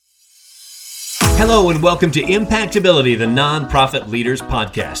Hello and welcome to Impactability, the Nonprofit Leaders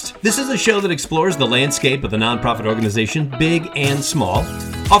Podcast. This is a show that explores the landscape of the nonprofit organization, big and small,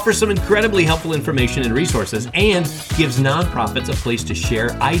 offers some incredibly helpful information and resources, and gives nonprofits a place to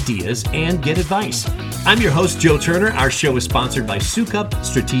share ideas and get advice. I'm your host, Joe Turner. Our show is sponsored by Sukup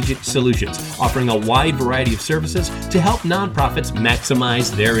Strategic Solutions, offering a wide variety of services to help nonprofits maximize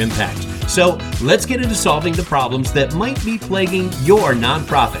their impact. So let's get into solving the problems that might be plaguing your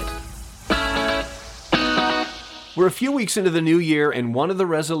nonprofit. We're a few weeks into the new year, and one of the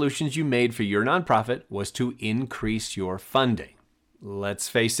resolutions you made for your nonprofit was to increase your funding. Let's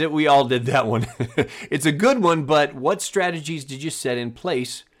face it, we all did that one. It's a good one, but what strategies did you set in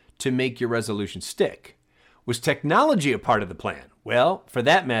place to make your resolution stick? Was technology a part of the plan? Well, for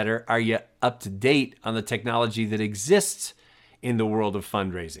that matter, are you up to date on the technology that exists in the world of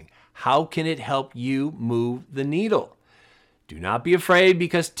fundraising? How can it help you move the needle? Do not be afraid,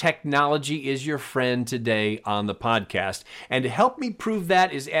 because technology is your friend today on the podcast. And to help me prove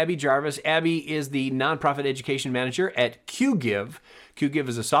that is Abby Jarvis. Abby is the Nonprofit Education Manager at QGive. QGive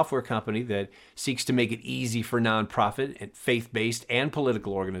is a software company that seeks to make it easy for nonprofit and faith-based and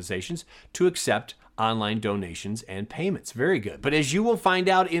political organizations to accept online donations and payments. Very good. But as you will find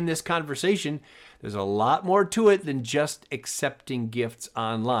out in this conversation, there's a lot more to it than just accepting gifts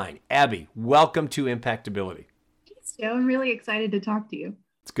online. Abby, welcome to Impactability. Joe, I'm really excited to talk to you.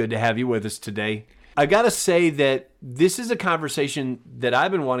 It's good to have you with us today. I got to say that this is a conversation that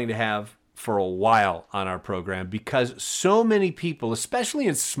I've been wanting to have for a while on our program, because so many people, especially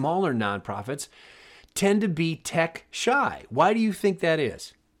in smaller nonprofits, tend to be tech shy. Why do you think that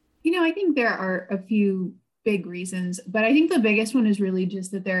is? I think there are a few big reasons, but I think the biggest one is really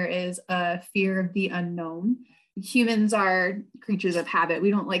just that there is a fear of the unknown. Humans are creatures of habit.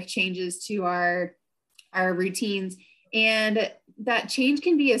 We don't like changes to our routines. And that change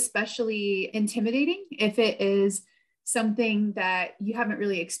can be especially intimidating if it is something that you haven't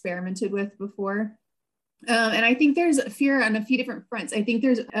really experimented with before. And I think there's fear on a few different fronts. I think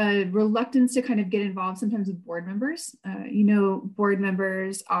there's a reluctance to kind of get involved sometimes with board members. Board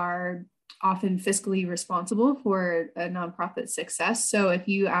members are often fiscally responsible for a nonprofit success. So if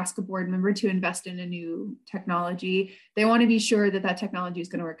you ask a board member to invest in a new technology, they want to be sure that that technology is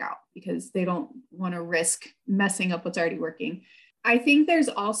going to work out, because they don't want to risk messing up what's already working. I think there's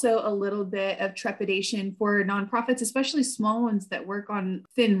also a little bit of trepidation for nonprofits, especially small ones that work on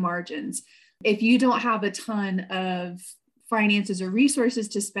thin margins. If you don't have a ton of finances or resources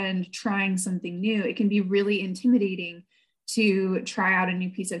to spend trying something new, it can be really intimidating to try out a new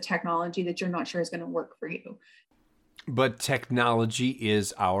piece of technology that you're not sure is going to work for you. But technology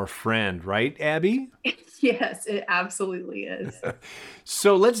is our friend, right, Abby? Yes, it absolutely is.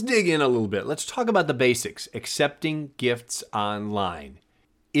 So let's dig in a little bit. Let's talk about the basics. Accepting gifts online.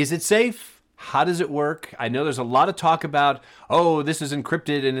 Is it safe? How does it work? I know there's a lot of talk about, this is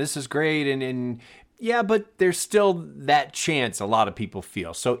encrypted and this is great. And yeah, but there's still that chance a lot of people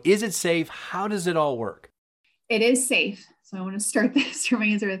feel. So is it safe? How does it all work? It is safe. So I want to start my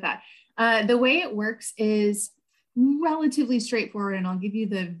answer with that. The way it works is relatively straightforward, and I'll give you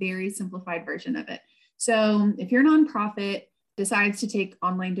the very simplified version of it. So if your nonprofit decides to take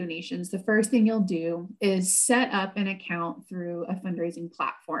online donations, the first thing you'll do is set up an account through a fundraising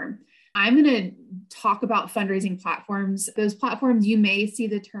platform. I'm going to talk about fundraising platforms. Those platforms, you may see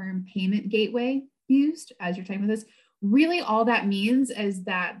the term payment gateway used as you're talking about this. Really, all that means is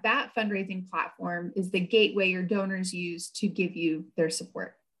that fundraising platform is the gateway your donors use to give you their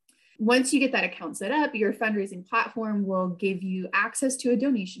support. Once you get that account set up, your fundraising platform will give you access to a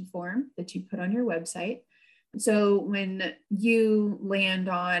donation form that you put on your website. So when you land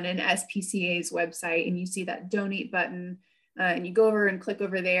on an SPCA's website and you see that donate button, and you go over and click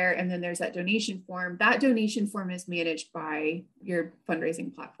over there, and then there's that donation form is managed by your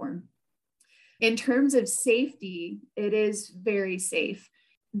fundraising platform. In terms of safety, it is very safe.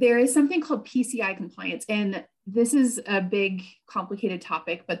 There is something called PCI compliance, and this is a big, complicated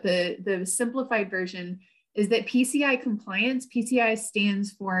topic, but the simplified version is that PCI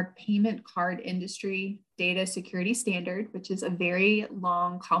stands for Payment Card Industry Data Security Standard, which is a very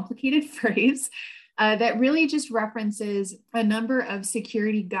long, complicated phrase that really just references a number of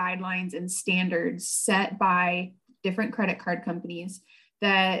security guidelines and standards set by different credit card companies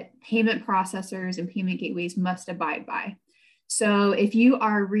that payment processors and payment gateways must abide by. So if you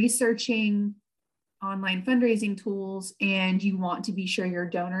are researching online fundraising tools and you want to be sure your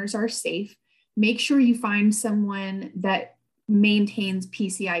donors are safe, make sure you find someone that maintains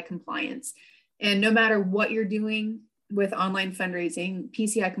PCI compliance. And no matter what you're doing with online fundraising,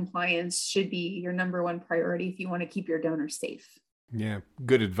 PCI compliance should be your number one priority if you want to keep your donors safe. Yeah,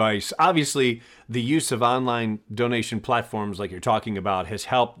 good advice. Obviously, the use of online donation platforms like you're talking about has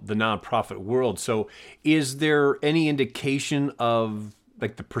helped the nonprofit world. So, is there any indication of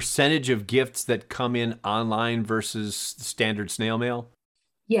like the percentage of gifts that come in online versus standard snail mail?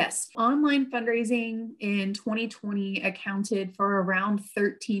 Yes, online fundraising in 2020 accounted for around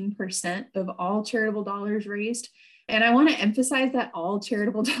 13% of all charitable dollars raised. And I want to emphasize that all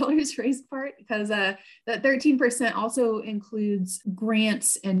charitable dollars raised part, because that 13% also includes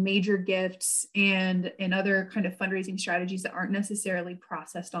grants and major gifts and other kind of fundraising strategies that aren't necessarily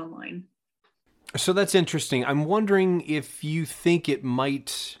processed online. So that's interesting. I'm wondering if you think it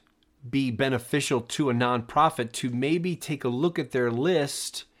might be beneficial to a nonprofit to maybe take a look at their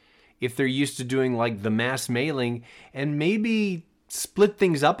list if they're used to doing like the mass mailing and maybe split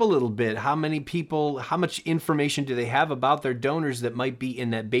things up a little bit. How many people, how much information do they have about their donors that might be in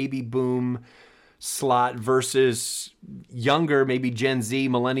that baby boom slot versus younger, maybe Gen Z,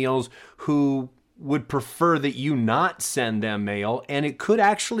 millennials who would prefer that you not send them mail and it could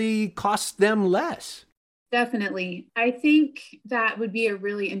actually cost them less? Definitely. I think that would be a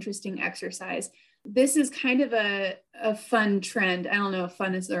really interesting exercise. This is kind of a fun trend. I don't know if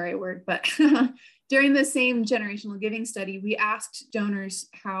fun is the right word, but during the same generational giving study, we asked donors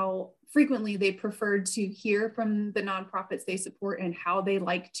how frequently they preferred to hear from the nonprofits they support and how they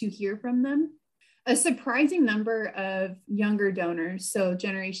like to hear from them. A surprising number of younger donors, so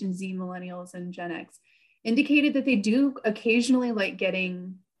Generation Z, Millennials, and Gen X, indicated that they do occasionally like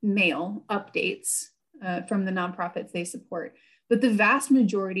getting mail updates from the nonprofits they support. But the vast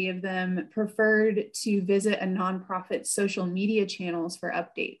majority of them preferred to visit a nonprofit's social media channels for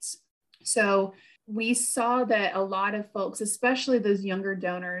updates. So we saw that a lot of folks, especially those younger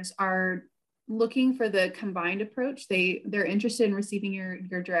donors, are looking for the combined approach. They're interested in receiving your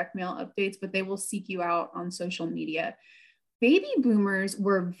direct mail updates, but they will seek you out on social media. Baby boomers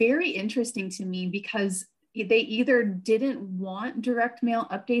were very interesting to me because they either didn't want direct mail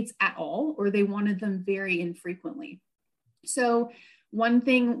updates at all, or they wanted them very infrequently. So one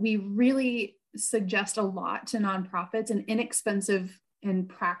thing we really suggest a lot to nonprofits, an inexpensive and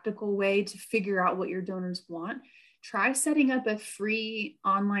practical way to figure out what your donors want, try setting up a free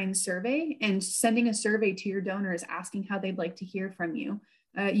online survey and sending a survey to your donors asking how they'd like to hear from you.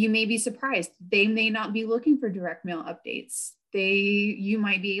 You may be surprised. They may not be looking for direct mail updates. You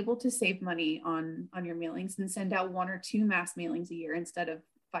might be able to save money on your mailings and send out 1 or 2 mass mailings a year instead of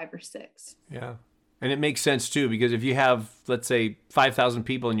 5 or 6. Yeah. And it makes sense too, because if you have, let's say, 5,000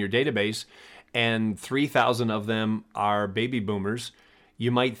 people in your database and 3,000 of them are baby boomers,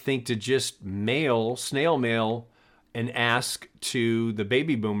 you might think to just snail mail and ask to the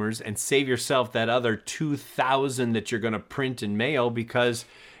baby boomers and save yourself that other 2,000 that you're going to print and mail, because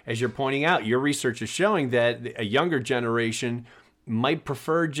as you're pointing out, your research is showing that a younger generation might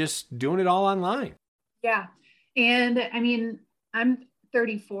prefer just doing it all online. Yeah. And I mean, I'm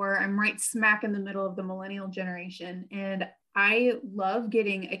 34. I'm right smack in the middle of the millennial generation. And I love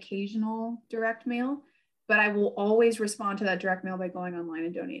getting occasional direct mail, but I will always respond to that direct mail by going online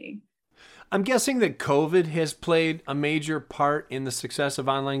and donating. I'm guessing that COVID has played a major part in the success of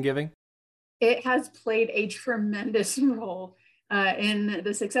online giving. It has played a tremendous role in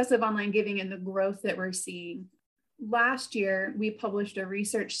the success of online giving and the growth that we're seeing. Last year, we published a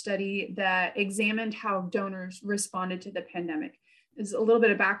research study that examined how donors responded to the pandemic. There's a little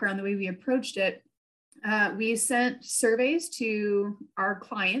bit of background, the way we approached it. We sent surveys to our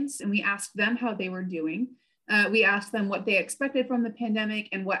clients and we asked them how they were doing. We asked them what they expected from the pandemic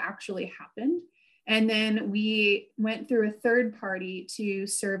and what actually happened. And then we went through a third party to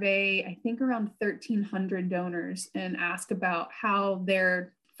survey, I think, around 1,300 donors and ask about how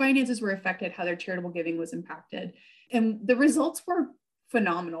their finances were affected, how their charitable giving was impacted. And the results were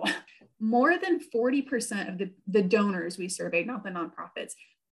phenomenal. More than 40% of the donors we surveyed, not the nonprofits,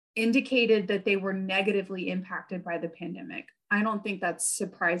 indicated that they were negatively impacted by the pandemic. I don't think that's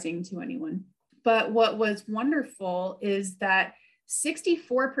surprising to anyone. But what was wonderful is that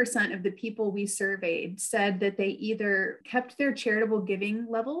 64% of the people we surveyed said that they either kept their charitable giving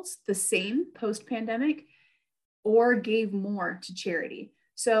levels the same post-pandemic or gave more to charity.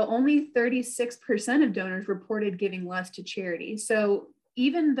 So only 36% of donors reported giving less to charity. So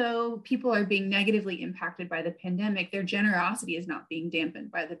even though people are being negatively impacted by the pandemic, their generosity is not being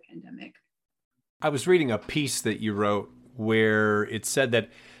dampened by the pandemic. I was reading a piece that you wrote where it said that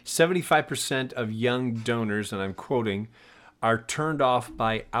 75% of young donors, and I'm quoting, are turned off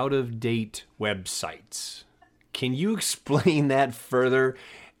by out-of-date websites. Can you explain that further?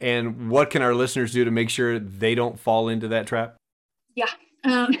 And what can our listeners do to make sure they don't fall into that trap? Yeah.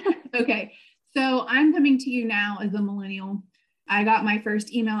 Okay. So I'm coming to you now as a millennial. I got my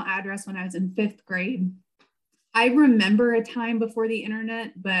first email address when I was in 5th grade. I remember a time before the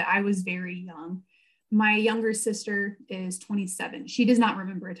internet, but I was very young. My younger sister is 27. She does not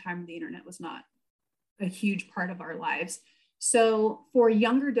remember a time when the internet was not a huge part of our lives. So for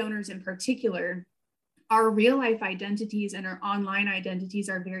younger donors in particular, our real life identities and our online identities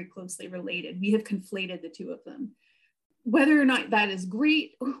are very closely related. We have conflated the two of them. Whether or not that is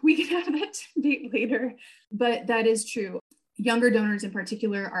great, we can have that debate later, but that is true. Younger donors in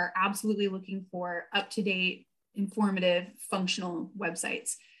particular are absolutely looking for up-to-date, informative, functional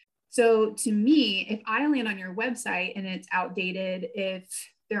websites. So to me, if I land on your website and it's outdated, if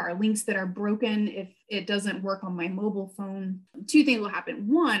there are links that are broken, if it doesn't work on my mobile phone, 2 things will happen.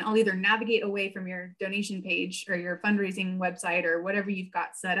 1, I'll either navigate away from your donation page or your fundraising website or whatever you've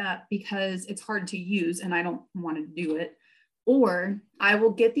got set up because it's hard to use and I don't want to do it. Or I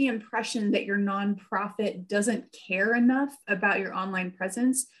will get the impression that your nonprofit doesn't care enough about your online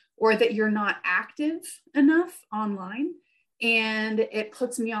presence or that you're not active enough online. And it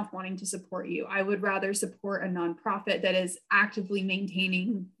puts me off wanting to support you. I would rather support a nonprofit that is actively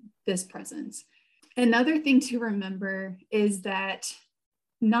maintaining this presence. Another thing to remember is that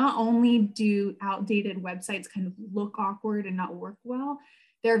not only do outdated websites kind of look awkward and not work well,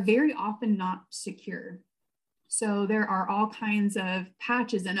 they're very often not secure. So there are all kinds of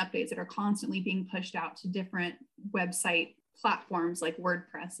patches and updates that are constantly being pushed out to different website platforms like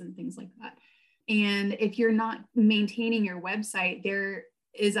WordPress and things like that. And if you're not maintaining your website, there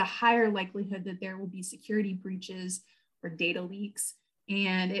is a higher likelihood that there will be security breaches or data leaks.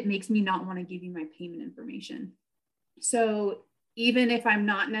 And it makes me not want to give you my payment information. So even if I'm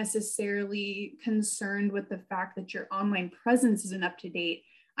not necessarily concerned with the fact that your online presence isn't up to date,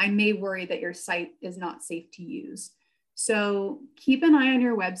 I may worry that your site is not safe to use. So keep an eye on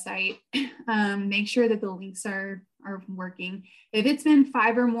your website. Make sure that the links are working. If it's been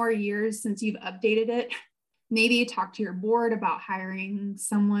 5 or more years since you've updated it, maybe talk to your board about hiring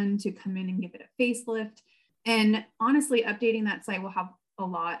someone to come in and give it a facelift. And honestly, updating that site will have a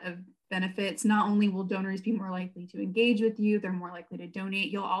lot of benefits. Not only will donors be more likely to engage with you, they're more likely to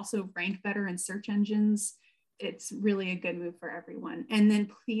donate. You'll also rank better in search engines. It's really a good move for everyone. And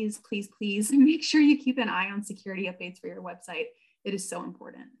then please, please, please make sure you keep an eye on security updates for your website. It is so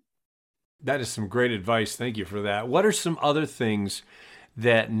important. That is some great advice. Thank you for that. What are some other things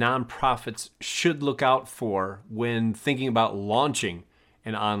that nonprofits should look out for when thinking about launching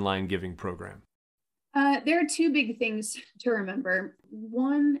an online giving program? There are 2 big things to remember.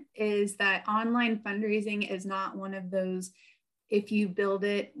 One is that online fundraising is not one of those, if you build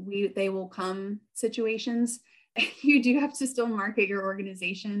it, they will come situations. You do have to still market your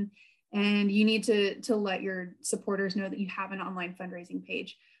organization, and you need to let your supporters know that you have an online fundraising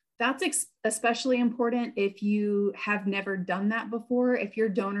page. That's especially important if you have never done that before. If your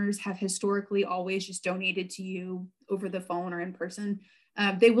donors have historically always just donated to you over the phone or in person,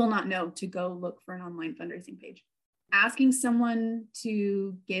 they will not know to go look for an online fundraising page. Asking someone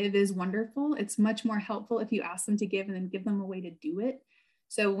to give is wonderful. It's much more helpful if you ask them to give and then give them a way to do it.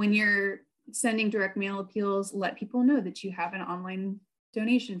 So when you're sending direct mail appeals, let people know that you have an online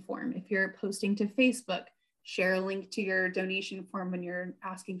donation form. If you're posting to Facebook, share a link to your donation form when you're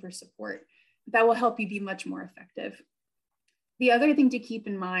asking for support. That will help you be much more effective. The other thing to keep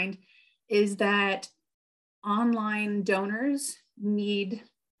in mind is that online donors need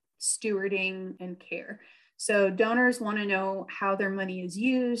stewarding and care. So donors want to know how their money is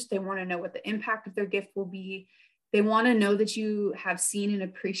used. They want to know what the impact of their gift will be. They want to know that you have seen and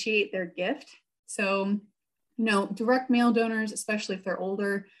appreciate their gift. So, direct mail donors, especially if they're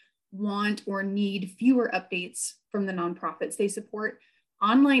older, want or need fewer updates from the nonprofits they support.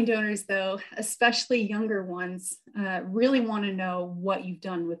 Online donors, though, especially younger ones, really want to know what you've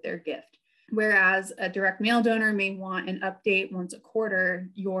done with their gift. Whereas a direct mail donor may want an update once a quarter,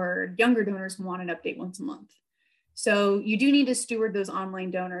 your younger donors want an update once a month. So you do need to steward those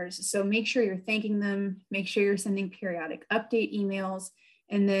online donors. So make sure you're thanking them, make sure you're sending periodic update emails,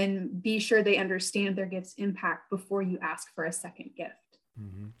 and then be sure they understand their gift's impact before you ask for a second gift.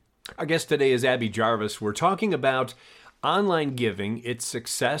 Mm-hmm. Our guest today is Abby Jarvis. We're talking about online giving, its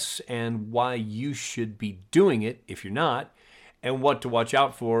success, and why you should be doing it if you're not, and what to watch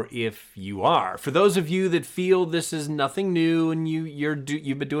out for if you are. For those of you that feel this is nothing new and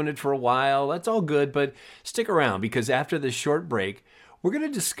you've been doing it for a while, that's all good, but stick around because after this short break, we're going to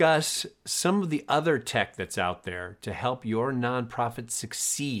discuss some of the other tech that's out there to help your nonprofit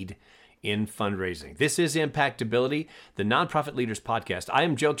succeed in fundraising. This is Impactability, the Nonprofit Leaders Podcast. I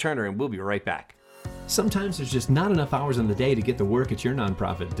am Joe Turner, and we'll be right back. Sometimes there's just not enough hours in the day to get the work at your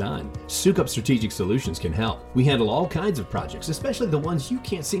nonprofit done. Sukup Strategic Solutions can help. We handle all kinds of projects, especially the ones you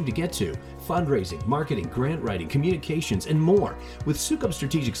can't seem to get to. Fundraising, marketing, grant writing, communications, and more. With Sukup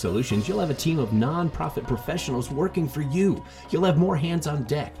Strategic Solutions, you'll have a team of nonprofit professionals working for you. You'll have more hands on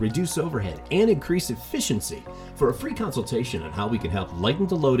deck, reduce overhead, and increase efficiency. For a free consultation on how we can help lighten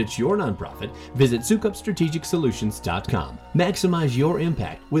the load at your nonprofit, visit SukupStrategicSolutions.com. Maximize your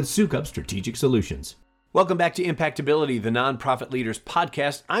impact with Sukup Strategic Solutions. Welcome back to Impactability, the Nonprofit Leaders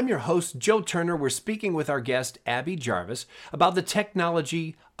Podcast. I'm your host, Joe Turner. We're speaking with our guest, Abby Jarvis, about the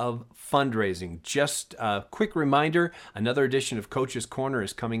technology of fundraising. Just a quick reminder, another edition of Coach's Corner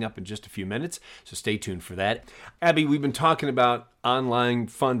is coming up in just a few minutes, so stay tuned for that. Abby, we've been talking about online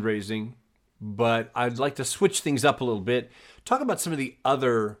fundraising, but I'd like to switch things up a little bit. Talk about some of the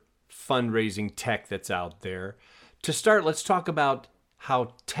other fundraising tech that's out there. To start, let's talk about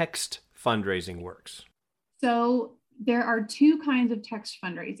how text fundraising works. So there are two kinds of text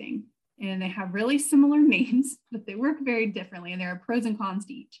fundraising, and they have really similar names, but they work very differently, and there are pros and cons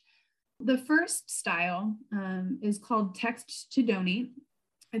to each. The first style is called text to donate.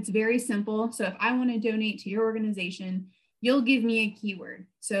 It's very simple. So if I want to donate to your organization, you'll give me a keyword.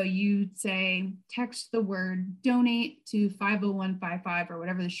 So you say, text the word donate to 50155 or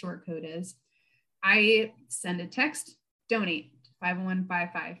whatever the short code is. I send a text, donate to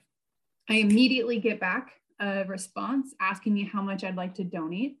 50155. I immediately get back a response asking me how much I'd like to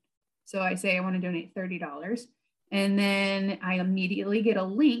donate. So I say I want to donate $30. And then I immediately get a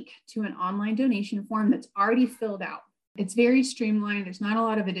link to an online donation form that's already filled out. It's very streamlined. There's not a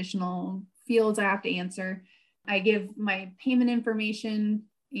lot of additional fields I have to answer. I give my payment information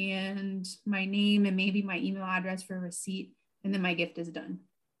and my name and maybe my email address for a receipt, and then my gift is done.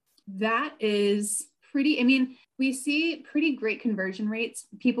 That is we see pretty great conversion rates.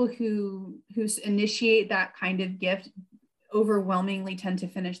 People who initiate that kind of gift overwhelmingly tend to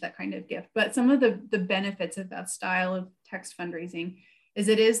finish that kind of gift. But some of the benefits of that style of text fundraising is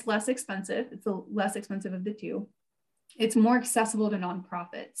it is less expensive. It's the less expensive of the two. It's more accessible to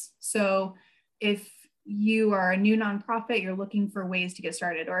nonprofits. So if you are a new nonprofit, you're looking for ways to get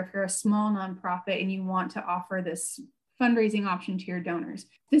started, or if you're a small nonprofit and you want to offer this fundraising option to your donors,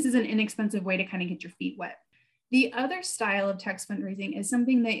 this is an inexpensive way to kind of get your feet wet. The other style of text fundraising is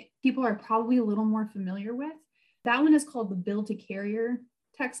something that people are probably a little more familiar with. That one is called the bill to carrier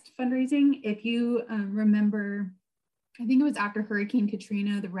text fundraising. If you remember, I think it was after Hurricane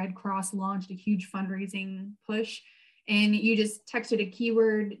Katrina, the Red Cross launched a huge fundraising push, and you just texted a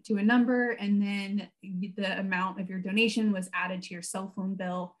keyword to a number, and then the amount of your donation was added to your cell phone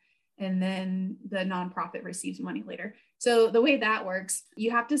bill, and then the nonprofit receives money later. So the way that works,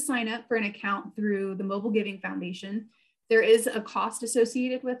 you have to sign up for an account through the Mobile Giving Foundation. There is a cost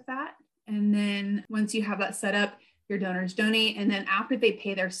associated with that. And then once you have that set up, your donors donate. And then after they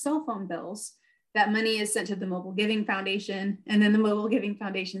pay their cell phone bills, that money is sent to the Mobile Giving Foundation. And then the Mobile Giving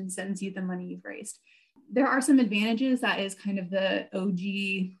Foundation sends you the money you've raised. There are some advantages. That is kind of the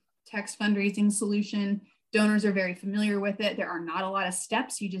OG text fundraising solution. Donors are very familiar with it. There are not a lot of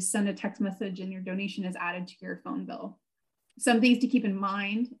steps. You just send a text message and your donation is added to your phone bill. Some things to keep in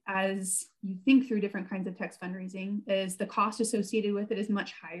mind as you think through different kinds of text fundraising is the cost associated with it is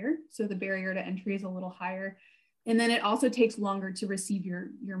much higher. So the barrier to entry is a little higher. And then it also takes longer to receive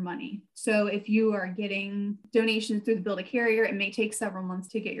your money. So if you are getting donations through the bill to carrier, it may take several months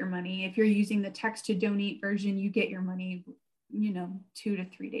to get your money. If you're using the text to donate version, you get your money, 2 to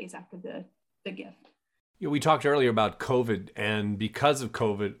 3 days after the gift. We talked earlier about COVID, and because of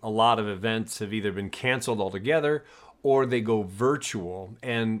COVID, a lot of events have either been canceled altogether or they go virtual.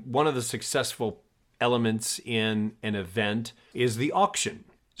 And one of the successful elements in an event is the auction.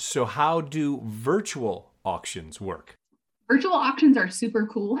 So how do virtual auctions work? Virtual auctions are super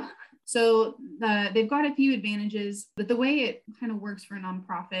cool. So they've got a few advantages, but the way it kind of works for a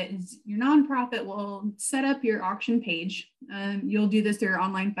nonprofit is your nonprofit will set up your auction page. You'll do this through your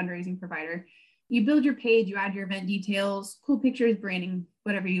online fundraising provider. You build your page, you add your event details, cool pictures, branding,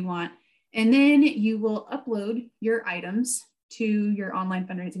 whatever you want. And then you will upload your items to your online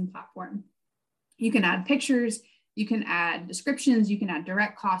fundraising platform. You can add pictures, you can add descriptions, you can add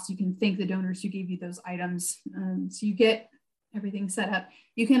direct costs, you can thank the donors who gave you those items. So you get everything set up.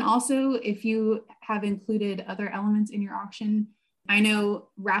 You can also, if you have included other elements in your auction, I know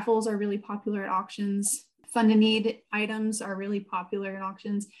raffles are really popular at auctions. Fund a need items are really popular in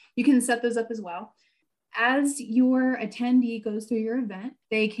auctions. You can set those up as well. As your attendee goes through your event,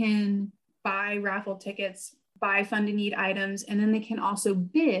 they can buy raffle tickets, buy fund a need items, and then they can also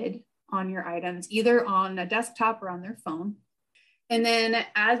bid on your items, either on a desktop or on their phone. And then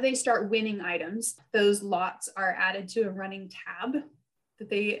as they start winning items, those lots are added to a running tab that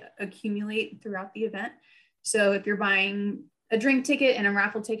they accumulate throughout the event. So if you're buying a drink ticket and a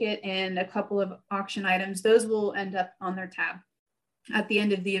raffle ticket and a couple of auction items, those will end up on their tab. At the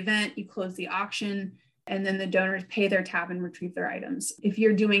end of the event, you close the auction and then the donors pay their tab and retrieve their items. If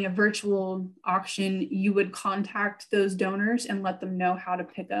you're doing a virtual auction, you would contact those donors and let them know how to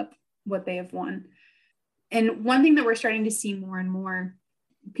pick up what they have won. And one thing that we're starting to see more and more,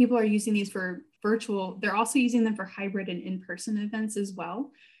 people are using these for virtual. They're also using them for hybrid and in-person events as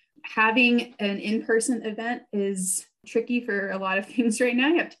well. Having an in-person event is tricky for a lot of things right now.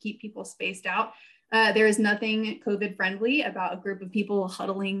 You have to keep people spaced out. There is nothing COVID friendly about a group of people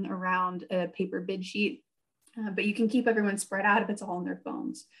huddling around a paper bid sheet, but you can keep everyone spread out if it's all on their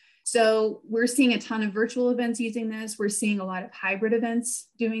phones. So we're seeing a ton of virtual events using this. We're seeing a lot of hybrid events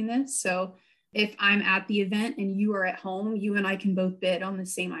doing this. So if I'm at the event and you are at home, you and I can both bid on the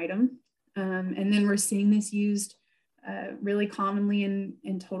same item. And then we're seeing this used really commonly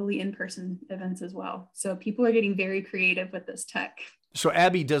in totally in-person events as well. So people are getting very creative with this tech. So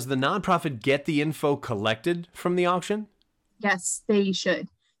Abby, does the nonprofit get the info collected from the auction? Yes, they should.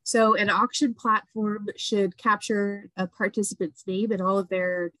 So an auction platform should capture a participant's name and all of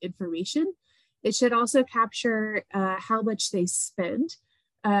their information. It should also capture how much they spend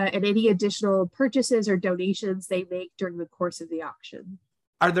and any additional purchases or donations they make during the course of the auction.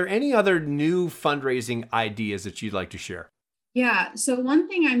 Are there any other new fundraising ideas that you'd like to share? Yeah, so one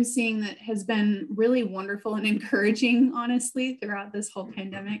thing I'm seeing that has been really wonderful and encouraging, honestly, throughout this whole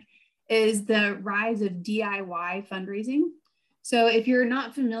pandemic is the rise of DIY fundraising. So if you're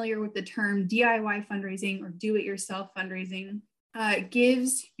not familiar with the term DIY fundraising or do-it-yourself fundraising,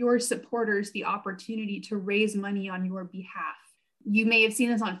 gives your supporters the opportunity to raise money on your behalf. You may have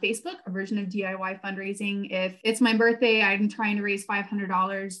seen this on Facebook, a version of DIY fundraising. If it's my birthday, I'm trying to raise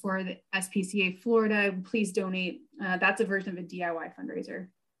 $500 for the SPCA Florida, please donate. That's a version of a DIY fundraiser.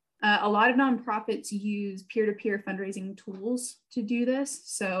 A lot of nonprofits use peer-to-peer fundraising tools to do this.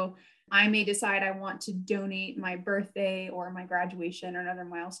 So I may decide I want to donate my birthday or my graduation or another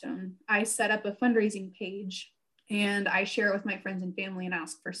milestone. I set up a fundraising page and I share it with my friends and family and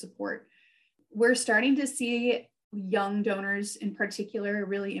ask for support. We're starting to see young donors in particular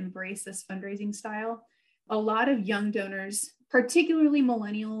really embrace this fundraising style. A lot of young donors, particularly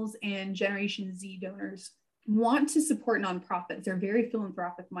millennials and Generation Z donors, want to support nonprofits. They're very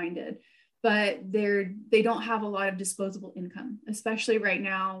philanthropic minded, but they don't have a lot of disposable income, especially right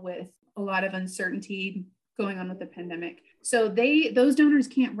now with a lot of uncertainty going on with the pandemic. So those donors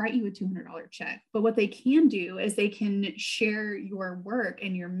can't write you a $200 check, but what they can do is they can share your work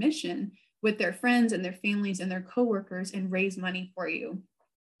and your mission with their friends and their families and their coworkers and raise money for you.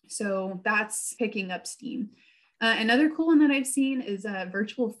 So that's picking up steam. Another cool one that I've seen is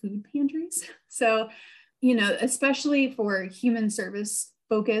virtual food pantries. So, especially for human service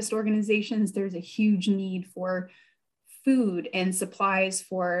focused organizations, there's a huge need for food and supplies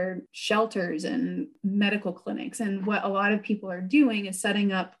for shelters and medical clinics. And what a lot of people are doing is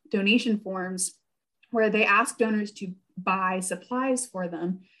setting up donation forms where they ask donors to buy supplies for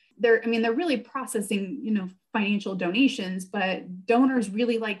them. They're really processing, financial donations, but donors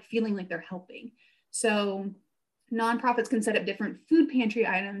really like feeling like they're helping. So nonprofits can set up different food pantry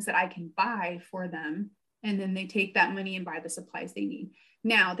items that I can buy for them. And then they take that money and buy the supplies they need.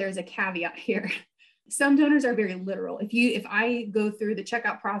 Now there's a caveat here. Some donors are very literal. If I go through the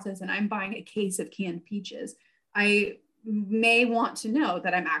checkout process and I'm buying a case of canned peaches, I may want to know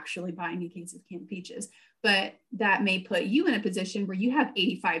that I'm actually buying a case of canned peaches, but that may put you in a position where you have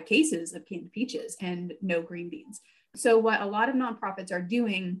 85 cases of canned peaches and no green beans. So what a lot of nonprofits are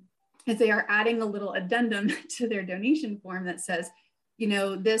doing is they are adding a little addendum to their donation form that says,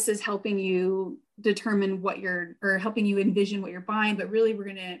 this is helping you determine helping you envision what you're buying, but really we're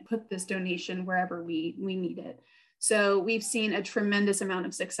going to put this donation wherever we need it. So we've seen a tremendous amount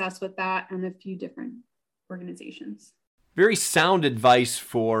of success with that and a few different organizations. Very sound advice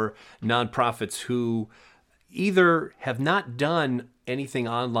for nonprofits who either have not done anything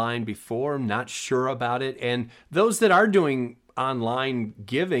online before, not sure about it, and those that are doing online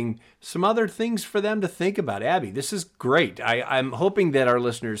giving, some other things for them to think about. Abby, this is great. I'm hoping that our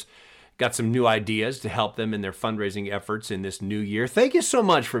listeners got some new ideas to help them in their fundraising efforts in this new year. Thank you so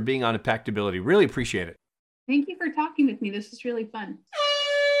much for being on Impactability. Really appreciate it. Thank you for talking with me. This is really fun.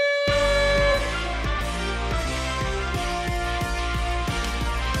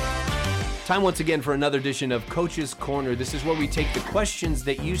 Time once again for another edition of Coach's Corner. This is where we take the questions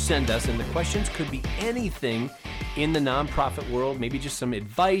that you send us, and the questions could be anything in the nonprofit world, maybe just some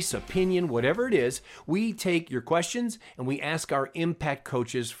advice, opinion, whatever it is. We take your questions and we ask our impact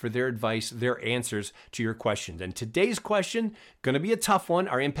coaches for their advice, their answers to your questions. And today's question, going to be a tough one.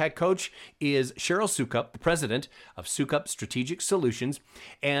 Our impact coach is Cheryl Sukup, the president of Sukup Strategic Solutions.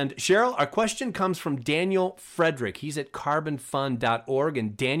 And Cheryl, our question comes from Daniel Frederick. He's at carbonfund.org,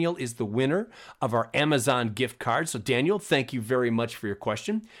 and Daniel is the winner of our Amazon gift card. So Daniel, thank you very much for your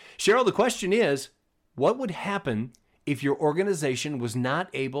question. Cheryl, the question is, what would happen if your organization was not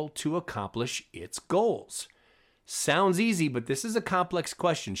able to accomplish its goals? Sounds easy, but this is a complex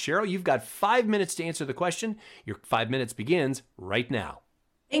question. Cheryl, you've got 5 minutes to answer the question. Your 5 minutes begins right now.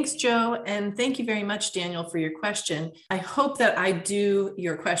 Thanks, Joe. And thank you very much, Daniel, for your question. I hope that I do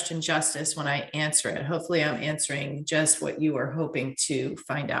your question justice when I answer it. Hopefully, I'm answering just what you are hoping to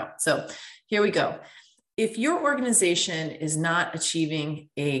find out. So here we go. If your organization is not achieving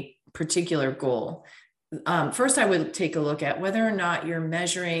a particular goal, first, I would take a look at whether or not you're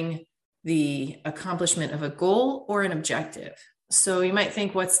measuring the accomplishment of a goal or an objective. So you might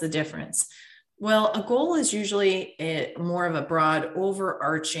think, what's the difference? Well, a goal is usually more of a broad,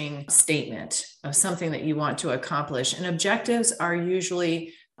 overarching statement of something that you want to accomplish, and objectives are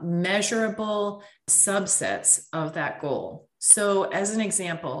usually measurable subsets of that goal. So as an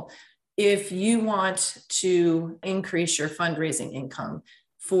example, if you want to increase your fundraising income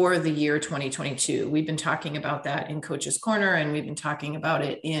for the year 2022. We've been talking about that in Coach's Corner, and we've been talking about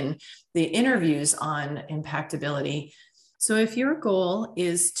it in the interviews on impactability. So if your goal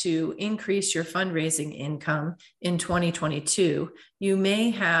is to increase your fundraising income in 2022, you may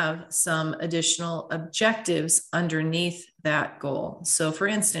have some additional objectives underneath that goal. So for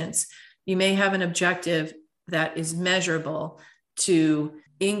instance, you may have an objective that is measurable to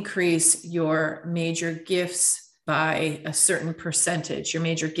increase your major gifts by a certain percentage, your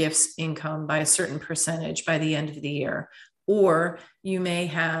major gifts income by a certain percentage by the end of the year. Or you may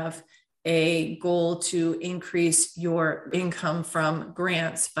have a goal to increase your income from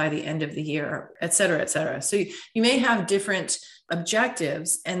grants by the end of the year, et cetera, et cetera. So you may have different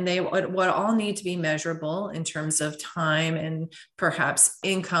objectives, and they would all need to be measurable in terms of time and perhaps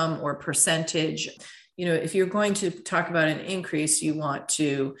income or percentage. You know, if you're going to talk about an increase, you want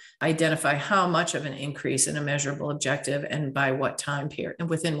to identify how much of an increase in a measurable objective and by what time period and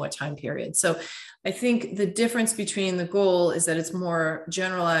within what time period. So I think the difference between the goal is that it's more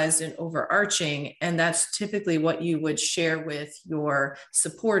generalized and overarching, and that's typically what you would share with your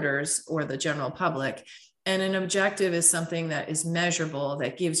supporters or the general public. And an objective is something that is measurable,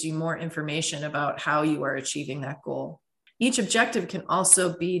 that gives you more information about how you are achieving that goal. Each objective can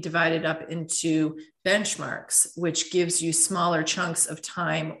also be divided up into benchmarks, which gives you smaller chunks of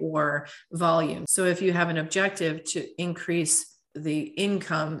time or volume. So if you have an objective to increase the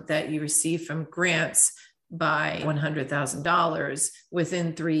income that you receive from grants by $100,000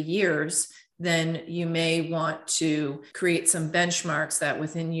 within 3 years, then you may want to create some benchmarks that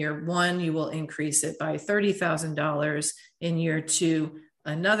within year 1, you will increase it by $30,000, in year 2,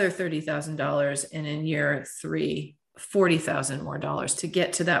 another $30,000, and in year 3, $40,000 more dollars to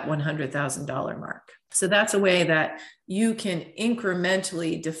get to that $100,000 mark. So that's a way that you can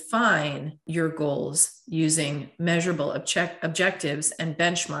incrementally define your goals using measurable objectives and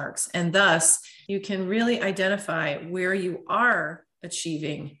benchmarks. And thus you can really identify where you are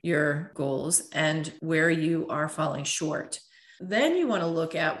achieving your goals and where you are falling short. Then you want to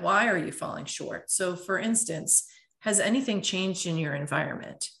look at, why are you falling short? So for instance, has anything changed in your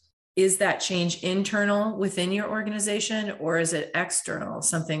environment? Is that change internal within your organization, or is it external,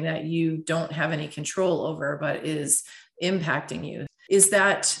 something that you don't have any control over but is impacting you? Is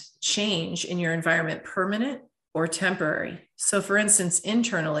that change in your environment permanent or temporary? So for instance,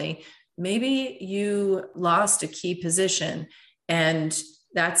 internally, maybe you lost a key position and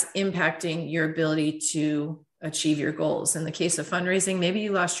that's impacting your ability to achieve your goals. In the case of fundraising, maybe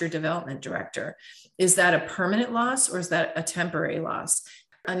you lost your development director. Is that a permanent loss or is that a temporary loss?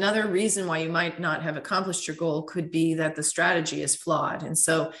 Another reason why you might not have accomplished your goal could be that the strategy is flawed. And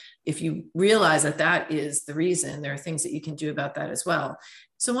so if you realize that that is the reason, there are things that you can do about that as well.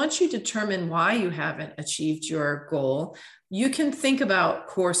 So once you determine why you haven't achieved your goal, you can think about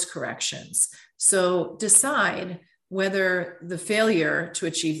course corrections. So decide whether the failure to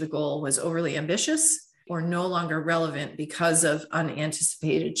achieve the goal was overly ambitious or no longer relevant because of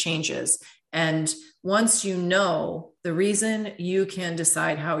unanticipated changes. And once you know the reason, you can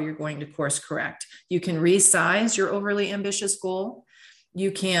decide how you're going to course correct. You can resize your overly ambitious goal.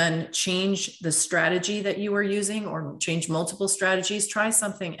 You can change the strategy that you are using or change multiple strategies, try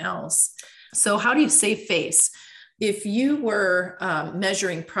something else. So how do you save face? If you were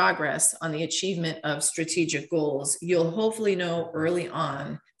measuring progress on the achievement of strategic goals, you'll hopefully know early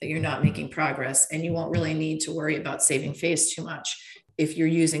on that you're not making progress, and you won't really need to worry about saving face too much. If you're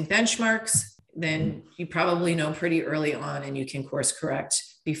using benchmarks, then you probably know pretty early on, and you can course correct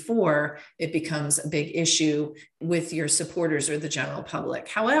before it becomes a big issue with your supporters or the general public.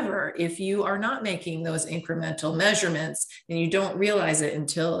 However, if you are not making those incremental measurements and you don't realize it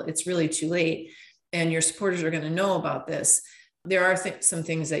until it's really too late, and your supporters are going to know about this, there are some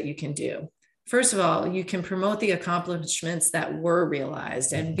things that you can do. First of all, you can promote the accomplishments that were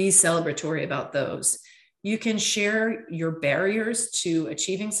realized and be celebratory about those. You can share your barriers to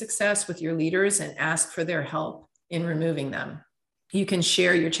achieving success with your leaders and ask for their help in removing them. You can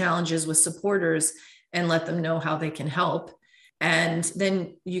share your challenges with supporters and let them know how they can help. And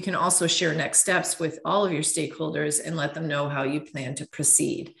then you can also share next steps with all of your stakeholders and let them know how you plan to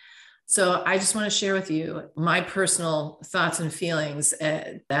proceed. So I just want to share with you my personal thoughts and feelings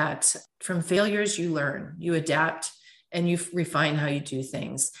that from failures, you learn, you adapt, and you refine how you do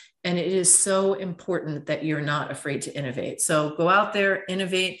things. And it is so important that you're not afraid to innovate. So go out there,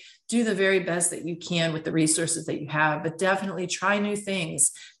 innovate, do the very best that you can with the resources that you have, but definitely try new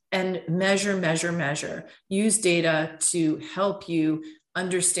things and measure. Use data to help you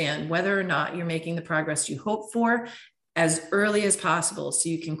understand whether or not you're making the progress you hope for as early as possible so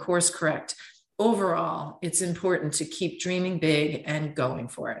you can course correct. Overall, it's important to keep dreaming big and going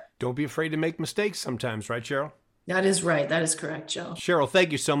for it. Don't be afraid to make mistakes sometimes, right, Cheryl? That is right. That is correct, Joe. Cheryl,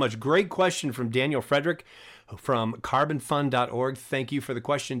 thank you so much. Great question from Daniel Frederick from carbonfund.org. Thank you for the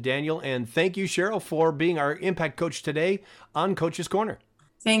question, Daniel. And thank you, Cheryl, for being our Impact Coach today on Coach's Corner.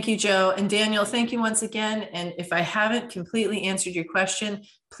 Thank you, Joe. And Daniel, thank you once again. And if I haven't completely answered your question,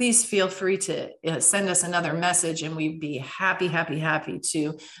 please feel free to send us another message, and we'd be happy to have you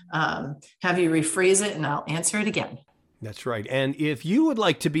rephrase it, and I'll answer it again. That's right. And if you would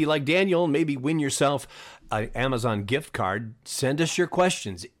like to be like Daniel and maybe win yourself an Amazon gift card, send us your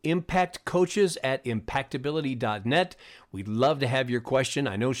questions. impactcoaches@impactability.net. We'd love to have your question.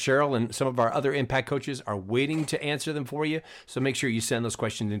 I know Cheryl and some of our other Impact Coaches are waiting to answer them for you. So make sure you send those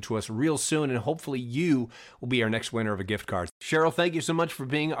questions in to us real soon, and hopefully you will be our next winner of a gift card. Cheryl, thank you so much for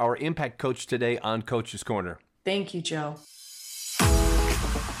being our Impact Coach today on Coach's Corner. Thank you, Joe.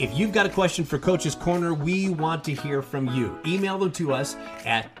 If you've got a question for Coach's Corner, we want to hear from you. Email them to us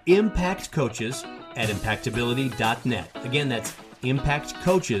at impactcoaches@impactability.net. Again, that's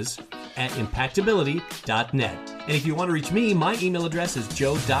impactcoaches@impactability.net. And if you want to reach me, my email address is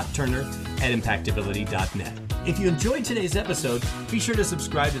joe.turner@impactability.net. If you enjoyed today's episode, be sure to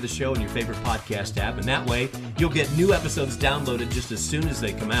subscribe to the show in your favorite podcast app, and that way you'll get new episodes downloaded just as soon as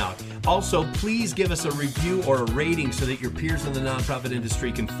they come out. Also, please give us a review or a rating so that your peers in the nonprofit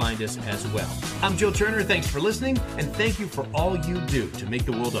industry can find us as well. I'm Joe Turner. Thanks for listening, and thank you for all you do to make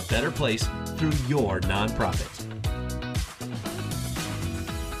the world a better place through your nonprofit.